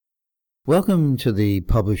Welcome to the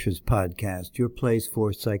Publishers Podcast, your place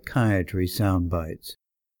for psychiatry soundbites.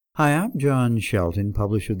 Hi, I'm John Shelton,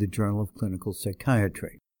 publisher of the Journal of Clinical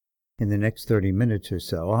Psychiatry. In the next 30 minutes or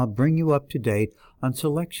so, I'll bring you up to date on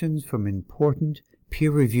selections from important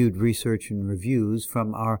peer-reviewed research and reviews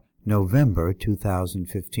from our November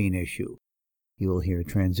 2015 issue. You will hear a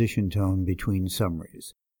transition tone between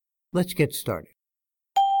summaries. Let's get started.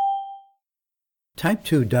 Type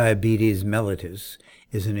 2 diabetes mellitus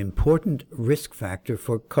is an important risk factor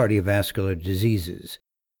for cardiovascular diseases.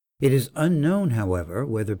 It is unknown, however,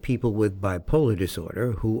 whether people with bipolar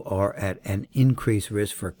disorder who are at an increased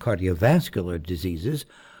risk for cardiovascular diseases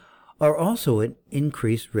are also at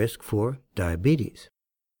increased risk for diabetes.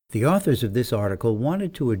 The authors of this article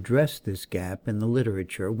wanted to address this gap in the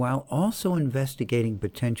literature while also investigating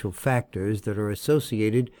potential factors that are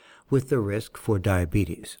associated with the risk for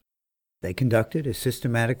diabetes. They conducted a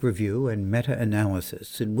systematic review and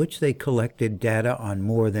meta-analysis in which they collected data on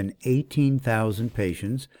more than 18,000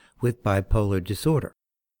 patients with bipolar disorder.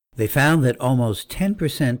 They found that almost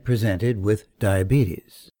 10% presented with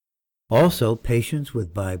diabetes. Also, patients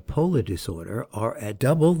with bipolar disorder are at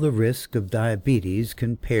double the risk of diabetes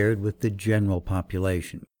compared with the general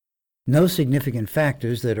population. No significant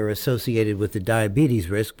factors that are associated with the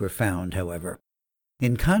diabetes risk were found, however.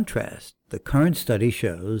 In contrast, the current study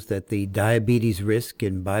shows that the diabetes risk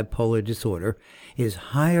in bipolar disorder is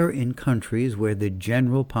higher in countries where the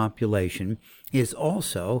general population is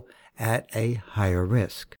also at a higher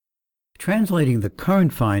risk. Translating the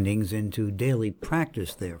current findings into daily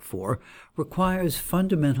practice, therefore, requires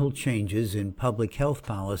fundamental changes in public health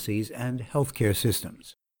policies and healthcare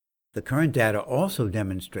systems. The current data also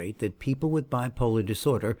demonstrate that people with bipolar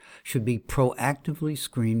disorder should be proactively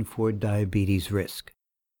screened for diabetes risk.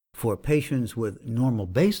 For patients with normal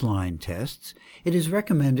baseline tests, it is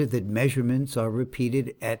recommended that measurements are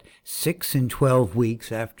repeated at 6 and 12 weeks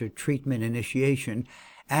after treatment initiation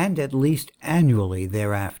and at least annually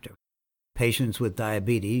thereafter. Patients with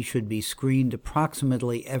diabetes should be screened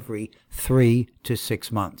approximately every 3 to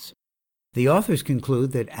 6 months. The authors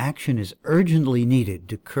conclude that action is urgently needed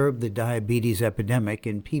to curb the diabetes epidemic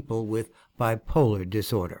in people with bipolar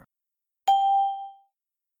disorder.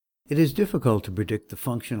 It is difficult to predict the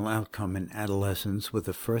functional outcome in adolescents with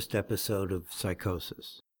the first episode of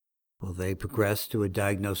psychosis. Will they progress to a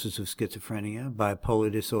diagnosis of schizophrenia, bipolar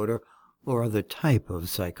disorder, or other type of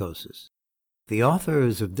psychosis? The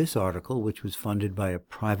authors of this article, which was funded by a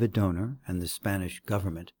private donor and the Spanish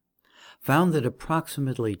government, found that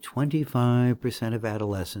approximately 25% of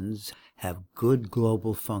adolescents have good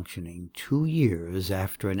global functioning 2 years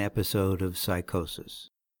after an episode of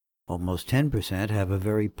psychosis. Almost 10% have a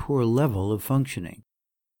very poor level of functioning.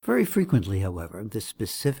 Very frequently, however, the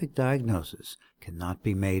specific diagnosis cannot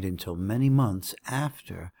be made until many months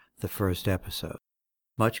after the first episode.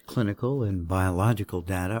 Much clinical and biological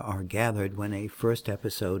data are gathered when a first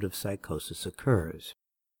episode of psychosis occurs.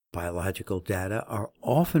 Biological data are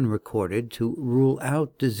often recorded to rule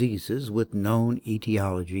out diseases with known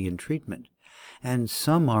etiology and treatment, and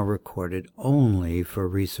some are recorded only for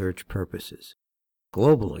research purposes.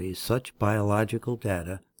 Globally, such biological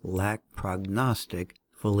data lack prognostic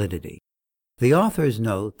validity. The authors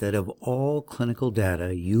note that of all clinical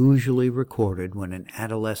data usually recorded when an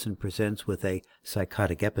adolescent presents with a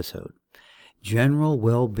psychotic episode, general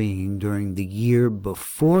well-being during the year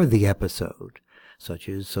before the episode, such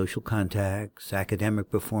as social contacts,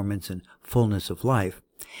 academic performance, and fullness of life,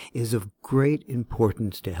 is of great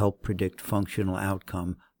importance to help predict functional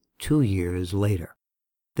outcome 2 years later.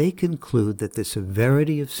 They conclude that the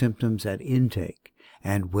severity of symptoms at intake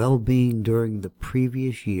and well-being during the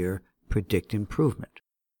previous year predict improvement.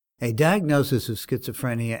 A diagnosis of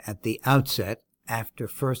schizophrenia at the outset, after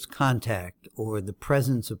first contact or the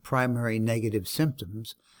presence of primary negative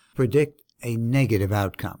symptoms, predict a negative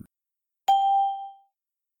outcome.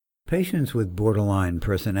 Patients with borderline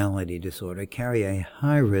personality disorder carry a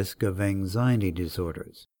high risk of anxiety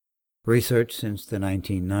disorders. Research since the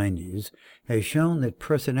 1990s has shown that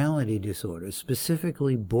personality disorders,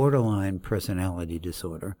 specifically borderline personality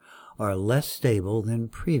disorder, are less stable than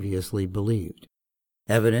previously believed.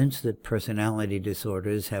 Evidence that personality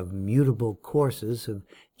disorders have mutable courses have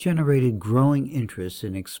generated growing interest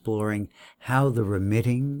in exploring how the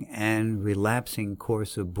remitting and relapsing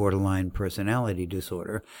course of borderline personality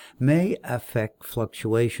disorder may affect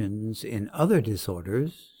fluctuations in other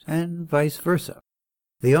disorders and vice versa.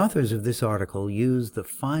 The authors of this article used the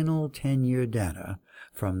final 10-year data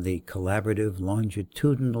from the Collaborative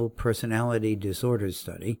Longitudinal Personality Disorders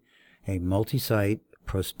Study, a multi-site,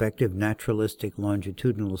 prospective naturalistic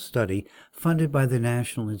longitudinal study funded by the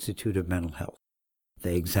National Institute of Mental Health.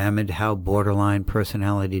 They examined how borderline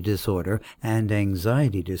personality disorder and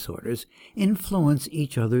anxiety disorders influence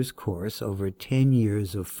each other's course over 10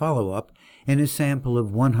 years of follow-up in a sample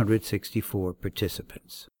of 164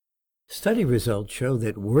 participants. Study results show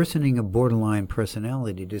that worsening of borderline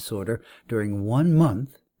personality disorder during 1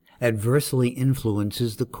 month adversely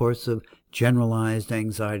influences the course of generalized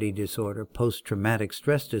anxiety disorder, post-traumatic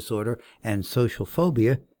stress disorder, and social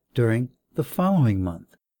phobia during the following month.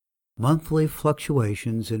 Monthly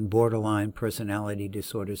fluctuations in borderline personality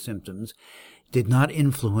disorder symptoms did not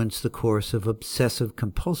influence the course of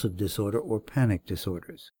obsessive-compulsive disorder or panic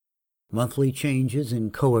disorders. Monthly changes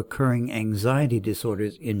in co-occurring anxiety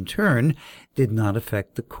disorders, in turn, did not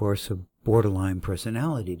affect the course of borderline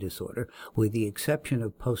personality disorder, with the exception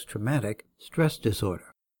of post-traumatic stress disorder.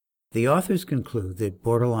 The authors conclude that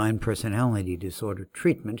borderline personality disorder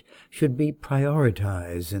treatment should be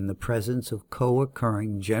prioritized in the presence of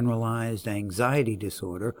co-occurring generalized anxiety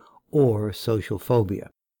disorder or social phobia.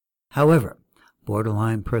 However,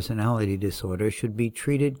 borderline personality disorder should be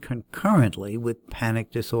treated concurrently with panic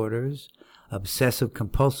disorders,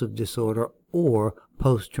 obsessive-compulsive disorder, or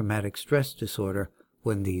post-traumatic stress disorder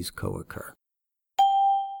when these co-occur.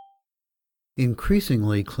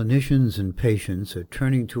 Increasingly, clinicians and patients are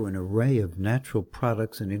turning to an array of natural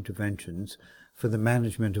products and interventions for the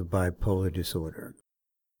management of bipolar disorder.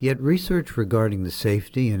 Yet research regarding the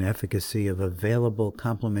safety and efficacy of available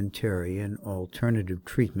complementary and alternative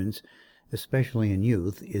treatments, especially in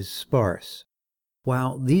youth, is sparse.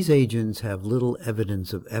 While these agents have little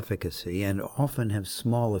evidence of efficacy and often have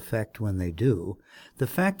small effect when they do, the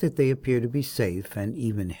fact that they appear to be safe and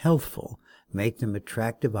even healthful make them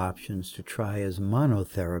attractive options to try as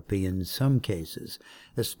monotherapy in some cases,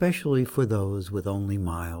 especially for those with only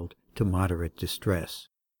mild to moderate distress.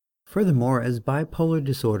 Furthermore, as bipolar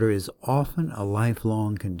disorder is often a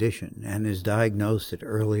lifelong condition and is diagnosed at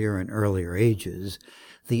earlier and earlier ages,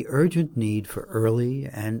 the urgent need for early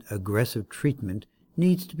and aggressive treatment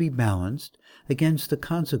needs to be balanced against the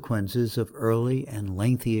consequences of early and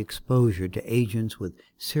lengthy exposure to agents with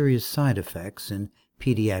serious side effects in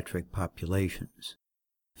pediatric populations.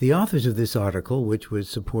 The authors of this article, which was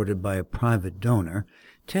supported by a private donor,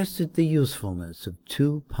 tested the usefulness of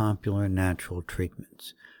 2 popular natural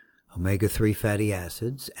treatments, omega-3 fatty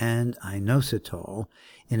acids and inositol,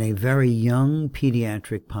 in a very young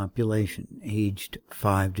pediatric population aged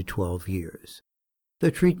 5 to 12 years. The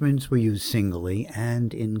treatments were used singly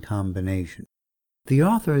and in combination. The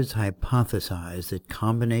authors hypothesized that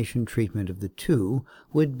combination treatment of the 2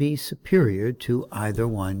 would be superior to either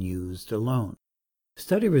one used alone.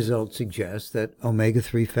 Study results suggest that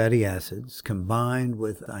omega-3 fatty acids combined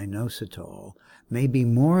with inositol may be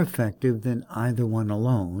more effective than either one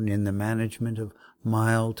alone in the management of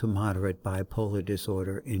mild to moderate bipolar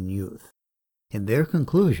disorder in youth. In their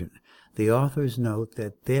conclusion, the authors note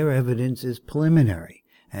that their evidence is preliminary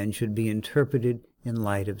and should be interpreted in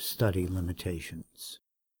light of study limitations.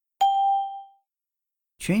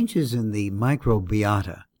 Changes in the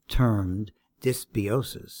microbiota, termed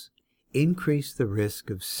dysbiosis, increase the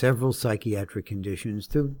risk of several psychiatric conditions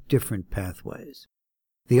through different pathways.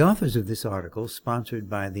 The authors of this article, sponsored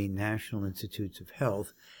by the National Institutes of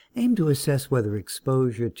Health, aim to assess whether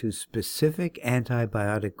exposure to specific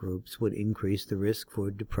antibiotic groups would increase the risk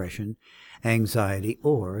for depression, anxiety,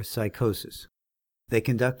 or psychosis. They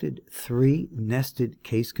conducted 3 nested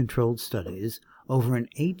case-controlled studies over an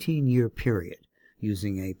 18-year period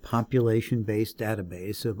using a population-based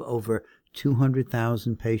database of over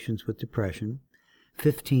 200,000 patients with depression,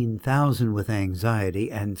 15,000 with anxiety,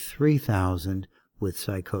 and 3,000 with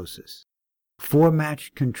psychosis. 4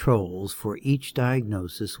 matched controls for each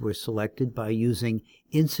diagnosis were selected by using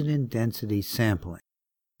incident density sampling.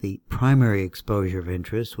 The primary exposure of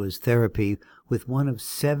interest was therapy with one of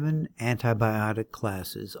 7 antibiotic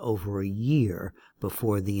classes over a year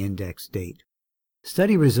before the index date.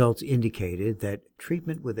 Study results indicated that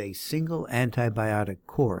treatment with a single antibiotic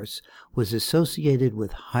course was associated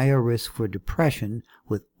with higher risk for depression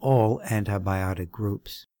with all antibiotic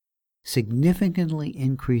groups. Significantly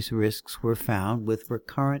increased risks were found with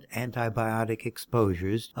recurrent antibiotic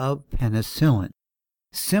exposures of penicillin.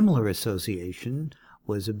 Similar association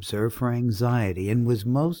was observed for anxiety and was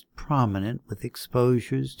most prominent with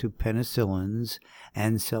exposures to penicillins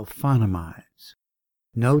and sulfonamides.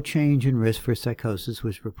 No change in risk for psychosis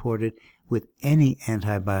was reported with any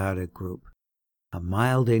antibiotic group. A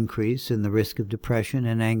mild increase in the risk of depression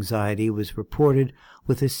and anxiety was reported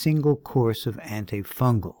with a single course of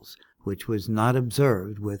antifungals, which was not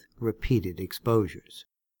observed with repeated exposures.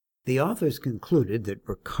 The authors concluded that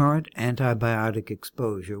recurrent antibiotic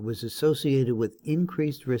exposure was associated with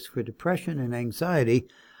increased risk for depression and anxiety,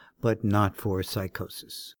 but not for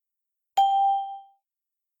psychosis.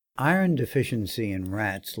 Iron deficiency in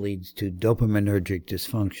rats leads to dopaminergic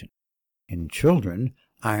dysfunction. In children,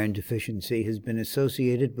 iron deficiency has been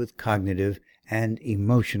associated with cognitive and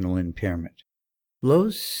emotional impairment.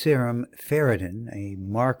 Low serum ferritin, a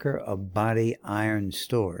marker of body iron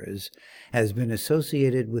stores, has been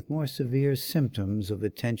associated with more severe symptoms of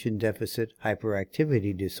attention deficit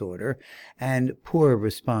hyperactivity disorder and poorer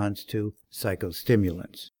response to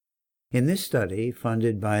psychostimulants. In this study,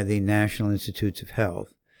 funded by the National Institutes of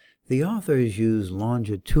Health, the authors used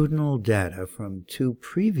longitudinal data from 2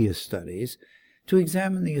 previous studies to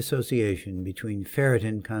examine the association between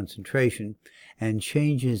ferritin concentration and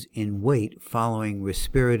changes in weight following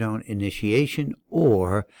risperidone initiation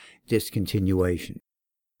or discontinuation.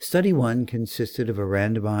 Study 1 consisted of a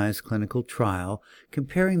randomized clinical trial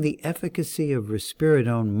comparing the efficacy of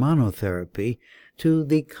risperidone monotherapy to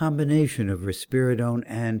the combination of risperidone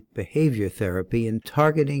and behavior therapy in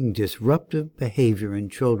targeting disruptive behavior in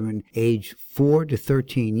children aged 4 to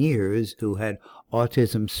 13 years who had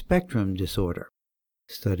autism spectrum disorder.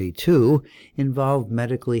 Study 2 involved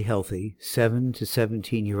medically healthy 7 to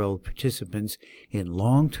 17-year-old participants in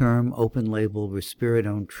long-term open-label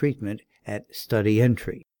risperidone treatment at study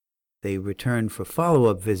entry. They returned for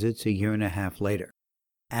follow-up visits a year and a half later.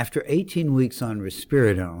 After 18 weeks on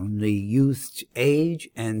risperidone, the youth's age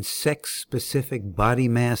and sex-specific body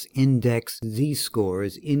mass index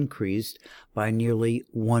Z-scores increased by nearly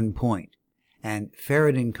 1 point, and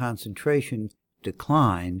ferritin concentration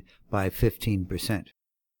declined by 15%.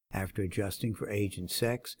 After adjusting for age and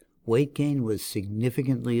sex, weight gain was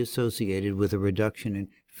significantly associated with a reduction in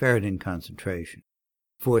ferritin concentration.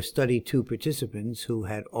 For Study 2 participants who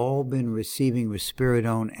had all been receiving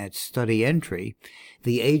risperidone at study entry,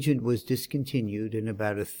 the agent was discontinued in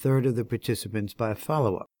about a third of the participants by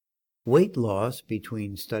follow-up. Weight loss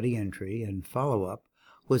between study entry and follow-up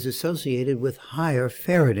was associated with higher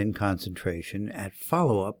ferritin concentration at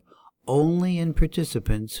follow-up only in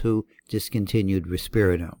participants who discontinued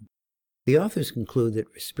risperidone. The authors conclude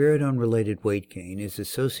that risperidone-related weight gain is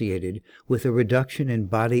associated with a reduction in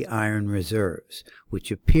body iron reserves,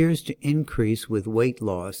 which appears to increase with weight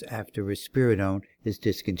loss after risperidone is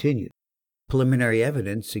discontinued. Preliminary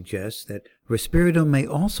evidence suggests that risperidone may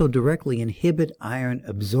also directly inhibit iron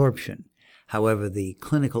absorption. However, the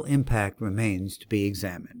clinical impact remains to be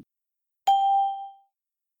examined.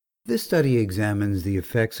 This study examines the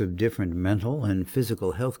effects of different mental and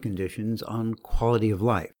physical health conditions on quality of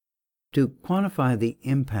life. To quantify the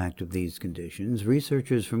impact of these conditions,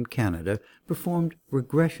 researchers from Canada performed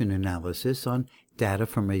regression analysis on data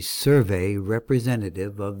from a survey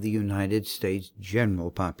representative of the United States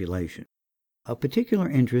general population. Of particular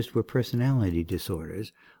interest were personality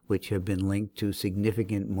disorders, which have been linked to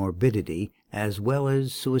significant morbidity as well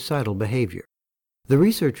as suicidal behavior. The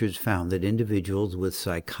researchers found that individuals with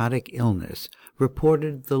psychotic illness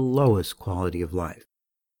reported the lowest quality of life.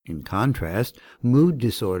 In contrast, mood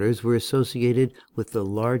disorders were associated with the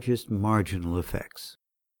largest marginal effects.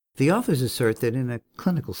 The authors assert that in a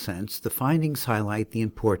clinical sense, the findings highlight the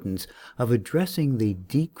importance of addressing the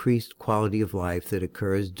decreased quality of life that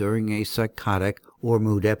occurs during a psychotic or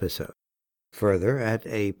mood episode. Further, at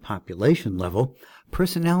a population level,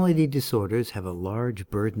 personality disorders have a large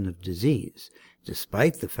burden of disease,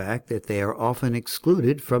 despite the fact that they are often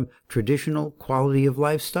excluded from traditional quality of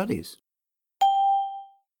life studies.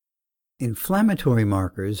 Inflammatory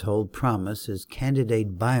markers hold promise as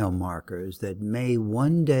candidate biomarkers that may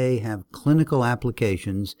one day have clinical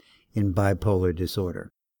applications in bipolar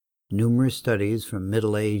disorder. Numerous studies from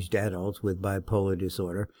middle-aged adults with bipolar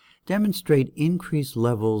disorder demonstrate increased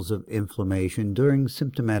levels of inflammation during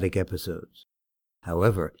symptomatic episodes.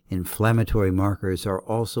 However, inflammatory markers are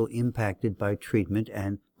also impacted by treatment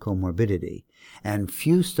and comorbidity, and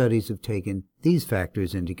few studies have taken these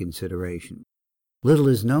factors into consideration. Little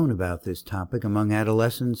is known about this topic among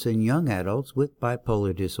adolescents and young adults with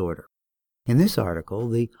bipolar disorder. In this article,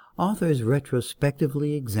 the authors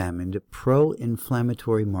retrospectively examined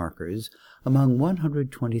pro-inflammatory markers among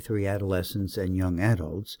 123 adolescents and young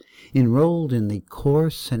adults enrolled in the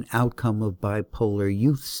Course and Outcome of Bipolar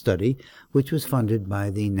Youth study, which was funded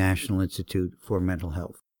by the National Institute for Mental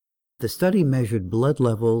Health. The study measured blood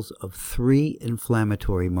levels of 3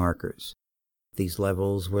 inflammatory markers. These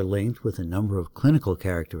levels were linked with a number of clinical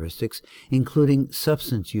characteristics, including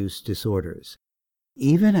substance use disorders.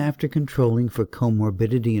 Even after controlling for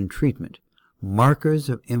comorbidity and treatment, markers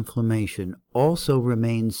of inflammation also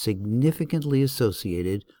remain significantly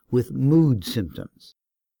associated with mood symptoms.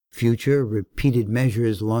 Future repeated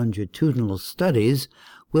measures longitudinal studies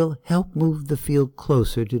will help move the field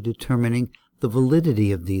closer to determining the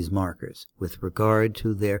validity of these markers with regard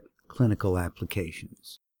to their clinical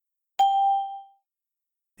applications.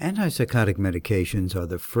 Antipsychotic medications are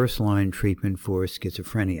the first-line treatment for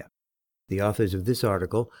schizophrenia. The authors of this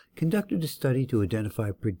article conducted a study to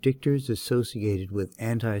identify predictors associated with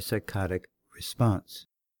antipsychotic response.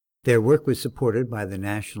 Their work was supported by the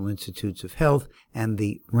National Institutes of Health and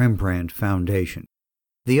the Rembrandt Foundation.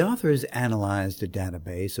 The authors analyzed a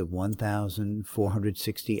database of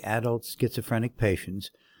 1,460 adult schizophrenic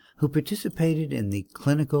patients who participated in the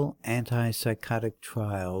clinical antipsychotic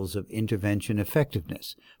trials of intervention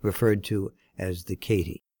effectiveness, referred to as the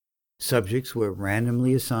CATIE. Subjects were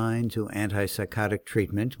randomly assigned to antipsychotic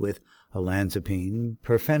treatment with olanzapine,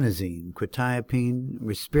 perfenazine, quetiapine,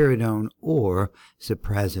 risperidone, or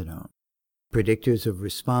ziprasidone. Predictors of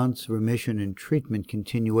response, remission, and treatment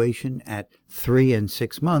continuation at 3 and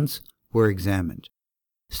 6 months were examined.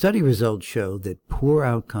 Study results showed that poor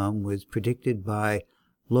outcome was predicted by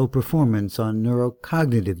low performance on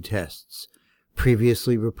neurocognitive tests,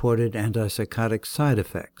 previously reported antipsychotic side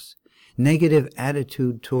effects, negative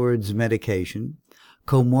attitude towards medication,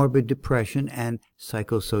 comorbid depression, and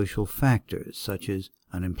psychosocial factors such as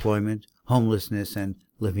unemployment, homelessness, and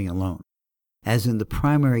living alone. As in the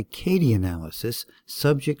primary CATIE analysis,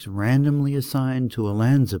 subjects randomly assigned to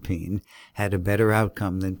olanzapine had a better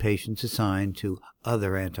outcome than patients assigned to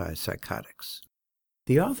other antipsychotics.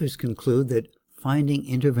 The authors conclude that finding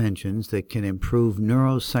interventions that can improve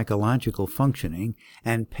neuropsychological functioning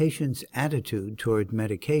and patients' attitude toward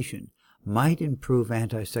medication might improve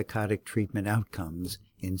antipsychotic treatment outcomes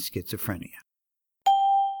in schizophrenia.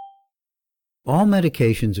 All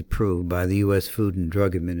medications approved by the U.S. Food and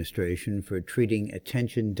Drug Administration for treating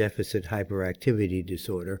attention deficit hyperactivity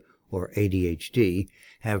disorder, or ADHD,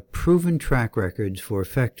 have proven track records for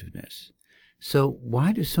effectiveness. So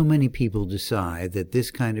why do so many people decide that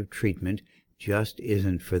this kind of treatment just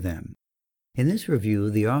isn't for them? In this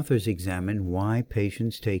review, the authors examine why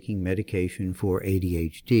patients taking medication for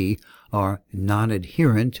ADHD are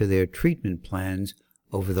non-adherent to their treatment plans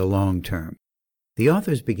over the long term. The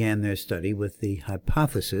authors began their study with the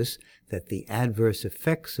hypothesis that the adverse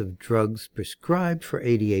effects of drugs prescribed for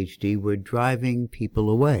ADHD were driving people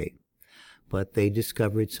away, but they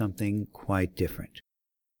discovered something quite different.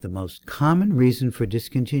 The most common reason for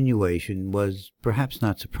discontinuation was, perhaps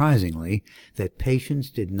not surprisingly, that patients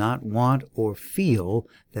did not want or feel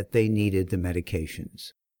that they needed the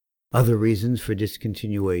medications. Other reasons for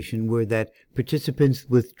discontinuation were that participants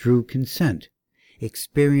withdrew consent,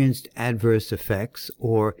 experienced adverse effects,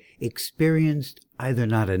 or experienced either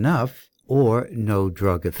not enough or no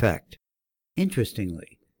drug effect.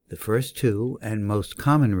 Interestingly, the first two and most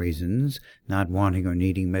common reasons, not wanting or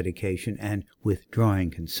needing medication and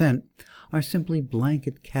withdrawing consent, are simply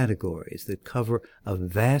blanket categories that cover a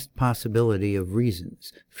vast possibility of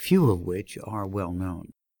reasons, few of which are well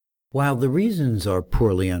known. While the reasons are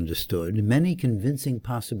poorly understood, many convincing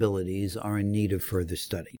possibilities are in need of further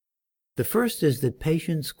study. The first is that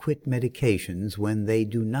patients quit medications when they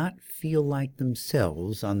do not feel like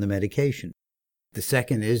themselves on the medication. The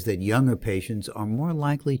second is that younger patients are more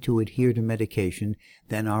likely to adhere to medication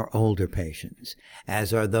than are older patients,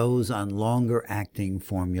 as are those on longer-acting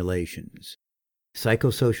formulations.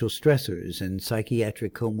 Psychosocial stressors and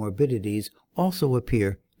psychiatric comorbidities also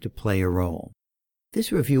appear to play a role.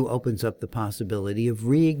 This review opens up the possibility of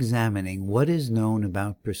re-examining what is known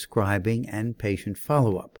about prescribing and patient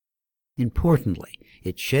follow-up. Importantly,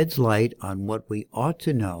 it sheds light on what we ought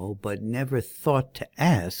to know but never thought to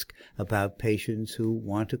ask about patients who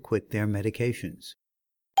want to quit their medications.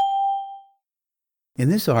 In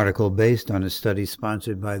this article, based on a study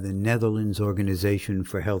sponsored by the Netherlands Organization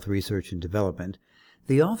for Health Research and Development,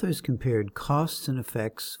 the authors compared costs and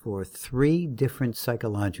effects for 3 different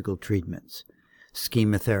psychological treatments: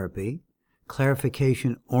 schematherapy,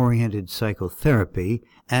 clarification-oriented psychotherapy,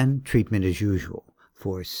 and treatment as usual,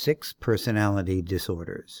 for 6 personality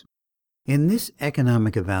disorders. In this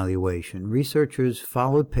economic evaluation, researchers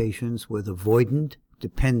followed patients with avoidant,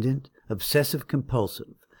 dependent,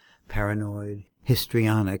 obsessive-compulsive, paranoid,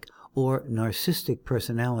 histrionic, or narcissistic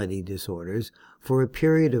personality disorders for a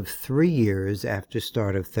period of 3 years after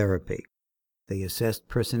start of therapy. They assessed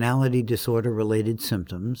personality disorder-related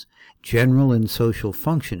symptoms, general and social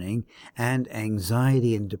functioning, and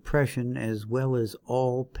anxiety and depression, as well as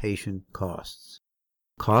all patient costs.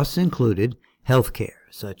 Costs included health care,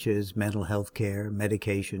 such as mental health care,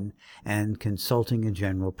 medication, and consulting a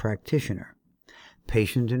general practitioner.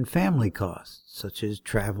 patient and family costs, such as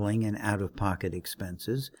traveling and out-of-pocket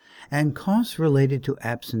expenses, and costs related to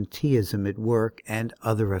absenteeism at work and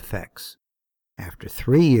other effects. After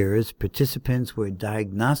 3 years, participants were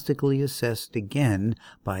diagnostically assessed again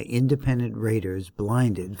by independent raters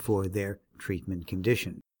blinded for their treatment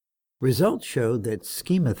condition. Results showed that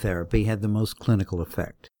schema therapy had the most clinical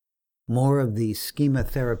effect. More of the schema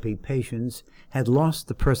therapy patients had lost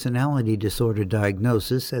the personality disorder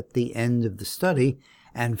diagnosis at the end of the study,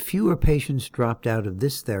 and fewer patients dropped out of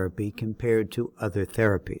this therapy compared to other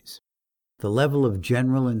therapies. The level of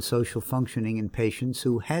general and social functioning in patients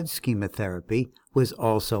who had schema therapy was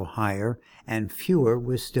also higher, and fewer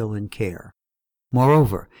were still in care.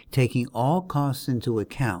 Moreover, taking all costs into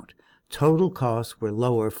account, total costs were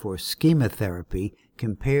lower for schema therapy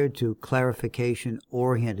compared to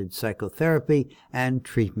clarification-oriented psychotherapy and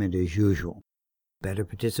treatment as usual. Better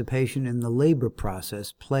participation in the labor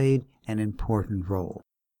process played an important role.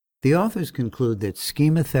 The authors conclude that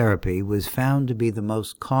schema therapy was found to be the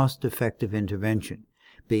most cost-effective intervention,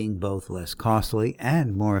 being both less costly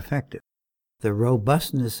and more effective. The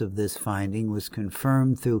robustness of this finding was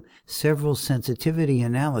confirmed through several sensitivity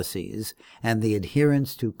analyses and the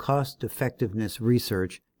adherence to cost-effectiveness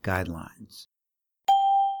research guidelines.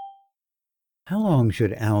 How long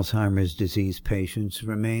should Alzheimer's disease patients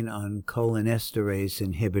remain on cholinesterase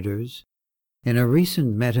inhibitors? In a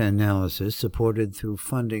recent meta-analysis supported through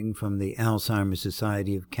funding from the Alzheimer's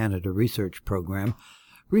Society of Canada research program,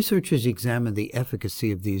 researchers examined the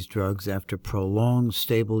efficacy of these drugs after prolonged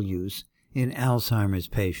stable use in Alzheimer's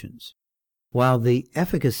patients. While the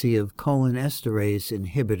efficacy of cholinesterase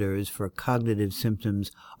inhibitors for cognitive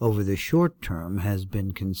symptoms over the short term has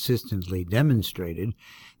been consistently demonstrated,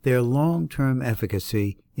 their long-term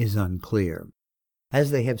efficacy is unclear.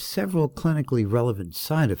 As they have several clinically relevant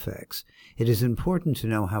side effects, it is important to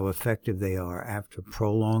know how effective they are after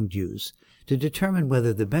prolonged use to determine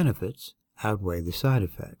whether the benefits outweigh the side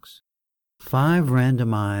effects. 5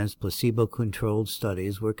 randomized placebo-controlled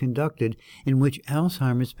studies were conducted in which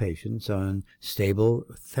Alzheimer's patients on stable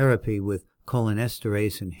therapy with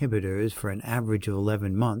cholinesterase inhibitors for an average of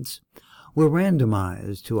 11 months were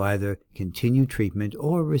randomized to either continue treatment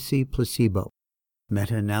or receive placebo.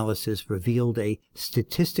 Meta-analysis revealed a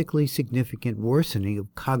statistically significant worsening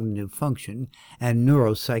of cognitive function and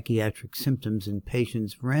neuropsychiatric symptoms in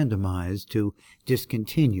patients randomized to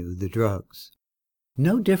discontinue the drugs.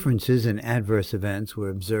 No differences in adverse events were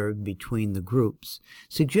observed between the groups,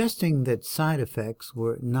 suggesting that side effects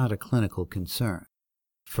were not a clinical concern.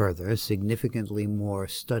 Further, significantly more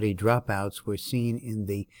study dropouts were seen in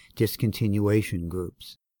the discontinuation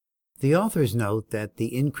groups. The authors note that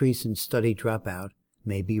the increase in study dropout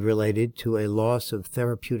may be related to a loss of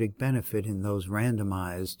therapeutic benefit in those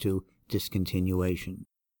randomized to discontinuation.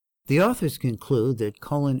 The authors conclude that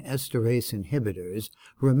cholinesterase inhibitors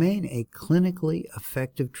remain a clinically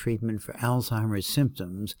effective treatment for Alzheimer's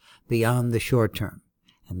symptoms beyond the short term,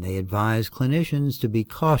 and they advise clinicians to be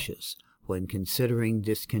cautious when considering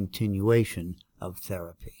discontinuation of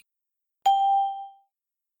therapy.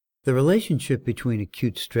 The relationship between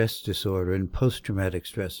acute stress disorder and post-traumatic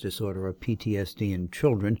stress disorder, or PTSD, in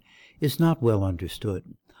children is not well understood,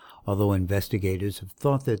 although investigators have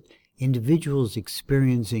thought that individuals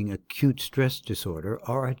experiencing acute stress disorder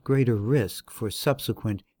are at greater risk for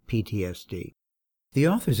subsequent PTSD. The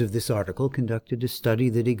authors of this article conducted a study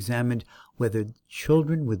that examined whether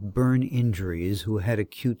children with burn injuries who had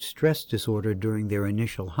acute stress disorder during their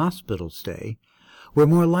initial hospital stay were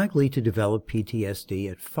more likely to develop PTSD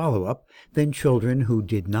at follow-up than children who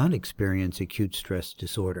did not experience acute stress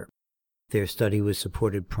disorder. Their study was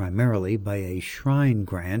supported primarily by a Shrine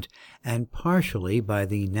grant and partially by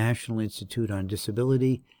the National Institute on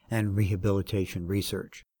Disability and Rehabilitation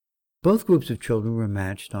Research. Both groups of children were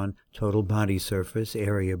matched on total body surface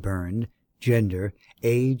area burned, gender,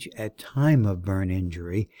 age at time of burn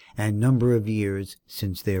injury, and number of years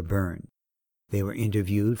since their burn. They were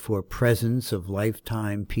interviewed for presence of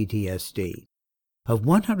lifetime PTSD. Of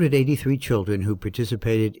 183 children who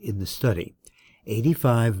participated in the study,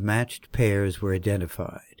 85 matched pairs were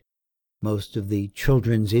identified. Most of the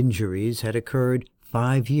children's injuries had occurred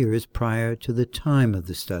 5 years prior to the time of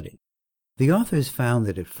the study. The authors found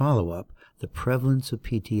that at follow-up, the prevalence of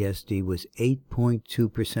PTSD was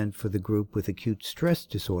 8.2% for the group with acute stress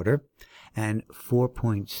disorder and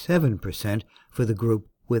 4.7% for the group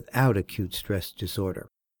without acute stress disorder.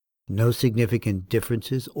 No significant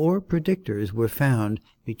differences or predictors were found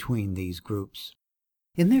between these groups.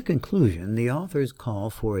 In their conclusion, the authors call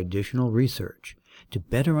for additional research to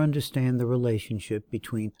better understand the relationship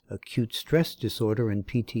between acute stress disorder and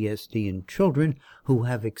PTSD in children who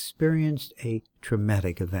have experienced a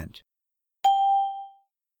traumatic event.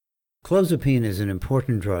 Clozapine is an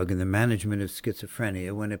important drug in the management of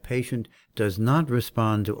schizophrenia when a patient does not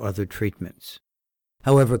respond to other treatments.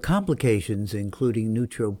 However, complications including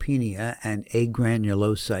neutropenia and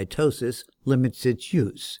agranulocytosis limits its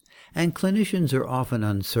use, and clinicians are often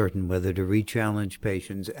uncertain whether to rechallenge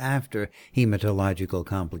patients after hematological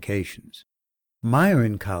complications. Meyer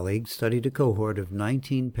and colleagues studied a cohort of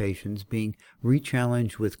 19 patients being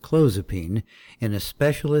rechallenged with clozapine in a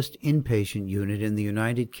specialist inpatient unit in the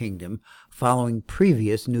United Kingdom following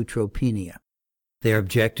previous neutropenia. Their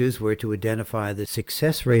objectives were to identify the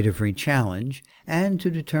success rate of rechallenge and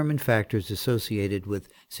to determine factors associated with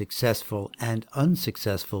successful and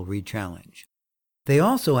unsuccessful rechallenge. They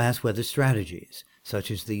also asked whether strategies,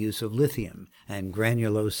 such as the use of lithium and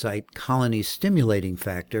granulocyte colony stimulating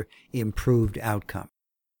factor, improved outcome.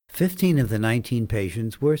 15 of the 19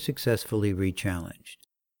 patients were successfully rechallenged.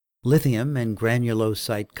 Lithium and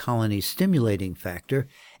granulocyte colony stimulating factor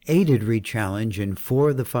aided rechallenge in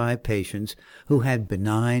 4 of the 5 patients who had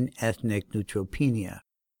benign ethnic neutropenia.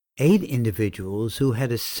 8 individuals who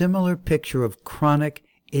had a similar picture of chronic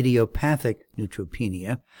idiopathic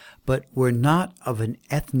neutropenia, but were not of an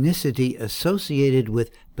ethnicity associated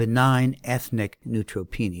with benign ethnic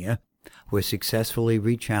neutropenia, were successfully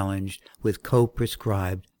rechallenged with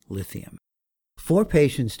co-prescribed lithium. 4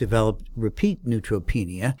 patients developed repeat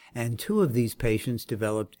neutropenia, and 2 of these patients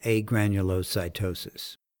developed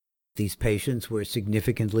agranulocytosis. These patients were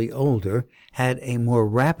significantly older, had a more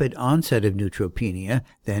rapid onset of neutropenia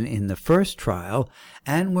than in the first trial,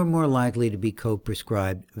 and were more likely to be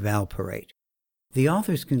co-prescribed valproate. The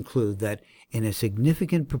authors conclude that in a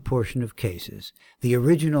significant proportion of cases, the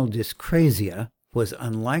original dyscrasia was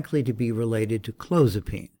unlikely to be related to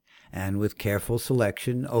clozapine, and with careful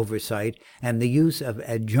selection, oversight, and the use of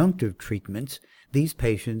adjunctive treatments, these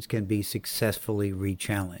patients can be successfully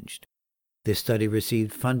rechallenged. This study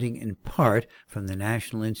received funding in part from the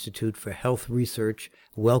National Institute for Health Research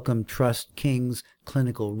Wellcome Trust King's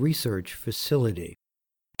Clinical Research Facility.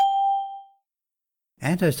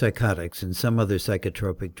 Antipsychotics and some other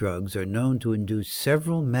psychotropic drugs are known to induce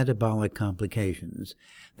several metabolic complications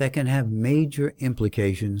that can have major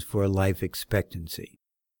implications for life expectancy.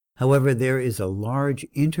 However, there is a large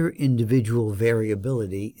inter-individual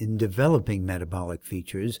variability in developing metabolic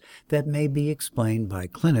features that may be explained by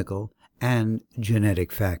clinical and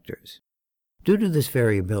genetic factors. Due to this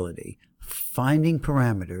variability, finding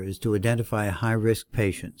parameters to identify high-risk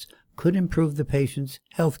patients could improve the patient's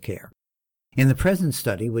health care. In the present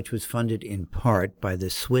study, which was funded in part by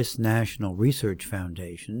the Swiss National Research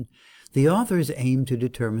Foundation, the authors aim to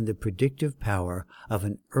determine the predictive power of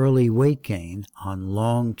an early weight gain on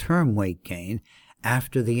long-term weight gain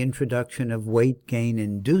after the introduction of weight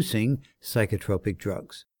gain-inducing psychotropic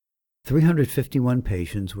drugs. 351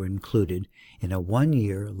 patients were included in a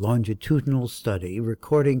 1-year longitudinal study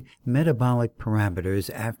recording metabolic parameters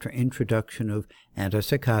after introduction of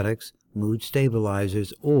antipsychotics, mood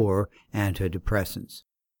stabilizers, or antidepressants.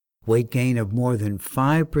 Weight gain of more than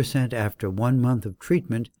 5% after 1 month of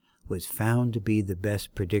treatment was found to be the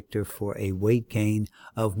best predictor for a weight gain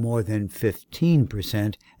of more than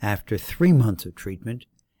 15% after 3 months of treatment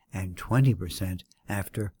and 20%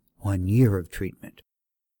 after 1 year of treatment.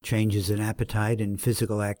 Changes in appetite and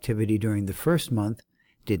physical activity during the first month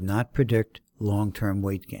did not predict long-term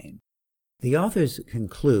weight gain. The authors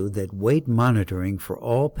conclude that weight monitoring for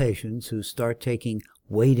all patients who start taking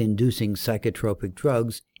weight-inducing psychotropic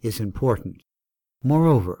drugs is important.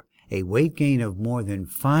 Moreover, a weight gain of more than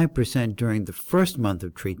 5% during the first month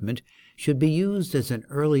of treatment should be used as an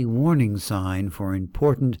early warning sign for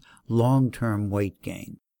important long-term weight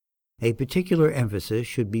gain. A particular emphasis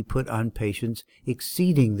should be put on patients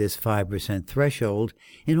exceeding this 5% threshold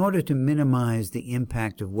in order to minimize the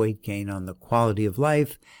impact of weight gain on the quality of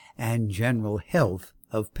life and general health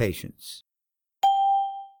of patients.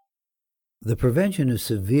 The prevention of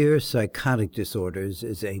severe psychotic disorders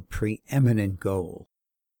is a preeminent goal.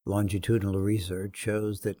 Longitudinal research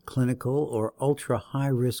shows that clinical or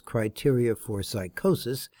ultra-high-risk criteria for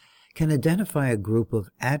psychosis can identify a group of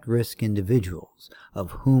at-risk individuals,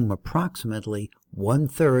 of whom approximately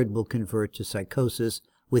 1/3 will convert to psychosis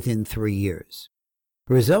within 3 years.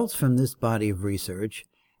 Results from this body of research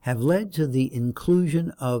have led to the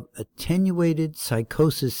inclusion of attenuated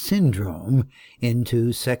psychosis syndrome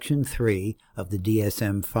into Section 3 of the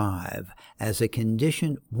DSM-5 as a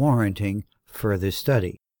condition warranting further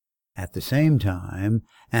study. At the same time,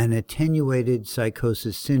 an attenuated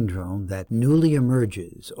psychosis syndrome that newly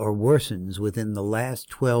emerges or worsens within the last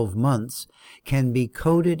 12 months can be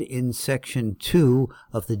coded in Section 2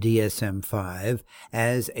 of the DSM-5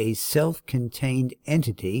 as a self-contained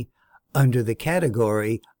entity under the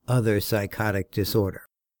category Other Psychotic Disorder.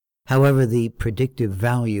 However, the predictive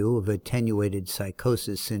value of attenuated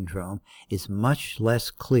psychosis syndrome is much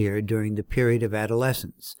less clear during the period of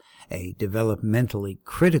adolescence, a developmentally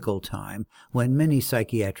critical time when many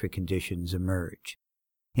psychiatric conditions emerge.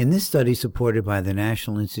 In this study supported by the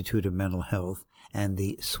National Institute of Mental Health and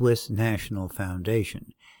the Swiss National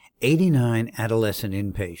Foundation, 89 adolescent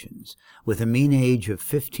inpatients with a mean age of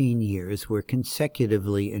 15 years were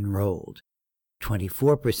consecutively enrolled.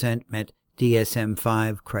 24% met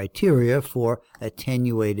DSM-5 criteria for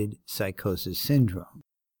attenuated psychosis syndrome.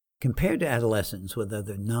 Compared to adolescents with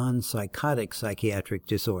other non-psychotic psychiatric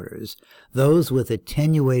disorders, those with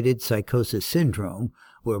attenuated psychosis syndrome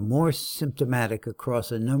were more symptomatic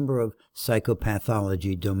across a number of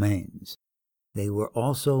psychopathology domains. They were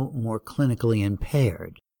also more clinically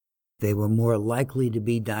impaired. They were more likely to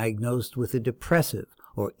be diagnosed with a depressive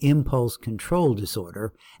or impulse control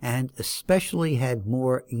disorder, and especially had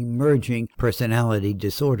more emerging personality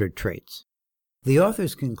disorder traits. The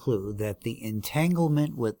authors conclude that the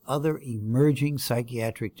entanglement with other emerging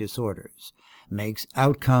psychiatric disorders makes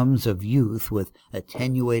outcomes of youth with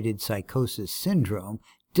attenuated psychosis syndrome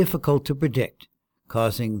difficult to predict,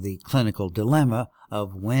 causing the clinical dilemma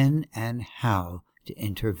of when and how to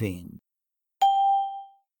intervene.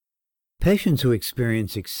 Patients who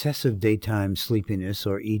experience excessive daytime sleepiness,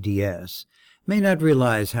 or EDS, may not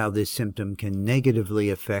realize how this symptom can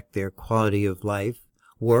negatively affect their quality of life,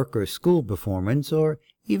 work or school performance, or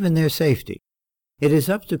even their safety. It is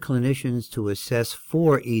up to clinicians to assess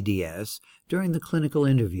for EDS during the clinical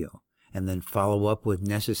interview, and then follow up with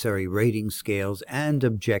necessary rating scales and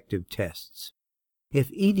objective tests. If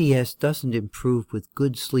EDS doesn't improve with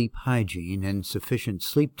good sleep hygiene and sufficient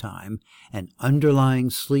sleep time, an underlying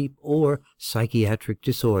sleep or psychiatric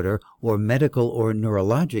disorder or medical or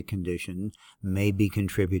neurologic condition may be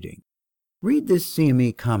contributing. Read this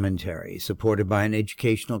CME commentary, supported by an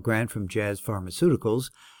educational grant from Jazz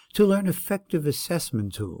Pharmaceuticals, to learn effective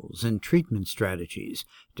assessment tools and treatment strategies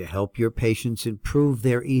to help your patients improve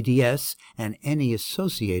their EDS and any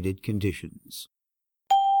associated conditions.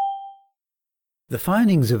 The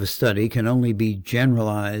findings of a study can only be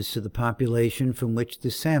generalized to the population from which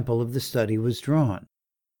the sample of the study was drawn.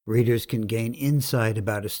 Readers can gain insight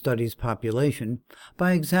about a study's population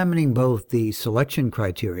by examining both the selection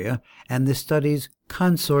criteria and the study's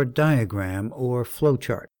consort diagram or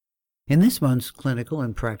flowchart. In this month's Clinical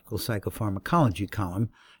and Practical Psychopharmacology column,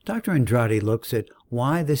 Dr. Andrade looks at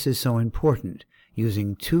why this is so important,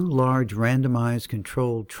 using 2 large randomized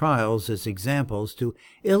controlled trials as examples to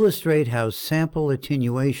illustrate how sample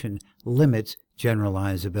attenuation limits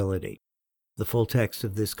generalizability. The full text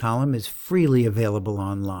of this column is freely available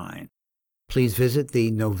online. Please visit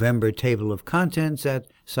the November table of contents at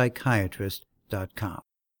psychiatrist.com.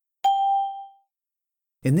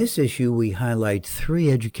 In this issue, we highlight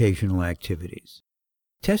 3 educational activities.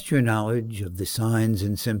 Test your knowledge of the signs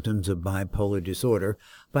and symptoms of bipolar disorder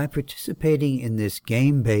by participating in this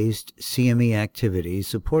game-based CME activity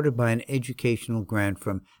supported by an educational grant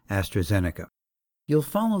from AstraZeneca. You'll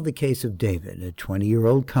follow the case of David, a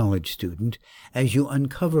 20-year-old college student, as you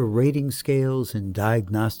uncover rating scales and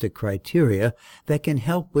diagnostic criteria that can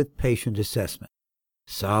help with patient assessment.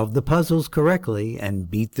 Solve the puzzles correctly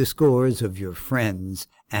and beat the scores of your friends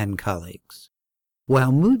and colleagues.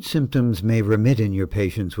 While mood symptoms may remit in your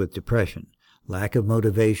patients with depression, lack of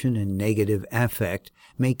motivation and negative affect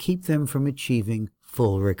may keep them from achieving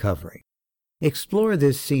full recovery. Explore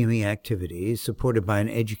this CME activity, supported by an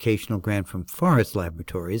educational grant from Forest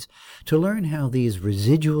Laboratories, to learn how these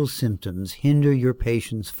residual symptoms hinder your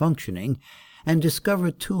patient's functioning and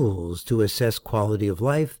discover tools to assess quality of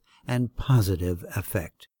life and positive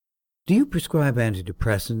affect. Do you prescribe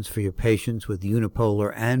antidepressants for your patients with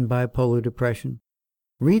unipolar and bipolar depression?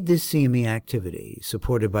 Read this CME activity,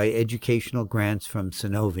 supported by educational grants from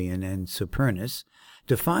Synovian and Supernus,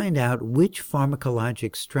 to find out which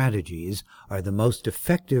pharmacologic strategies are the most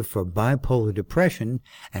effective for bipolar depression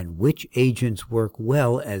and which agents work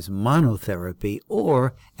well as monotherapy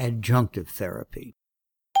or adjunctive therapy.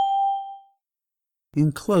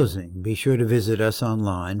 In closing, be sure to visit us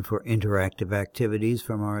online for interactive activities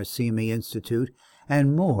from our CME Institute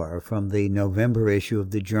and more from the November issue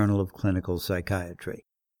of the Journal of Clinical Psychiatry.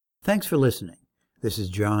 Thanks for listening. This is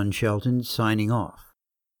John Shelton signing off.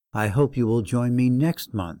 I hope you will join me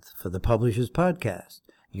next month for the Publishers Podcast,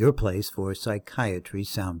 your place for psychiatry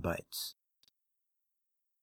soundbites.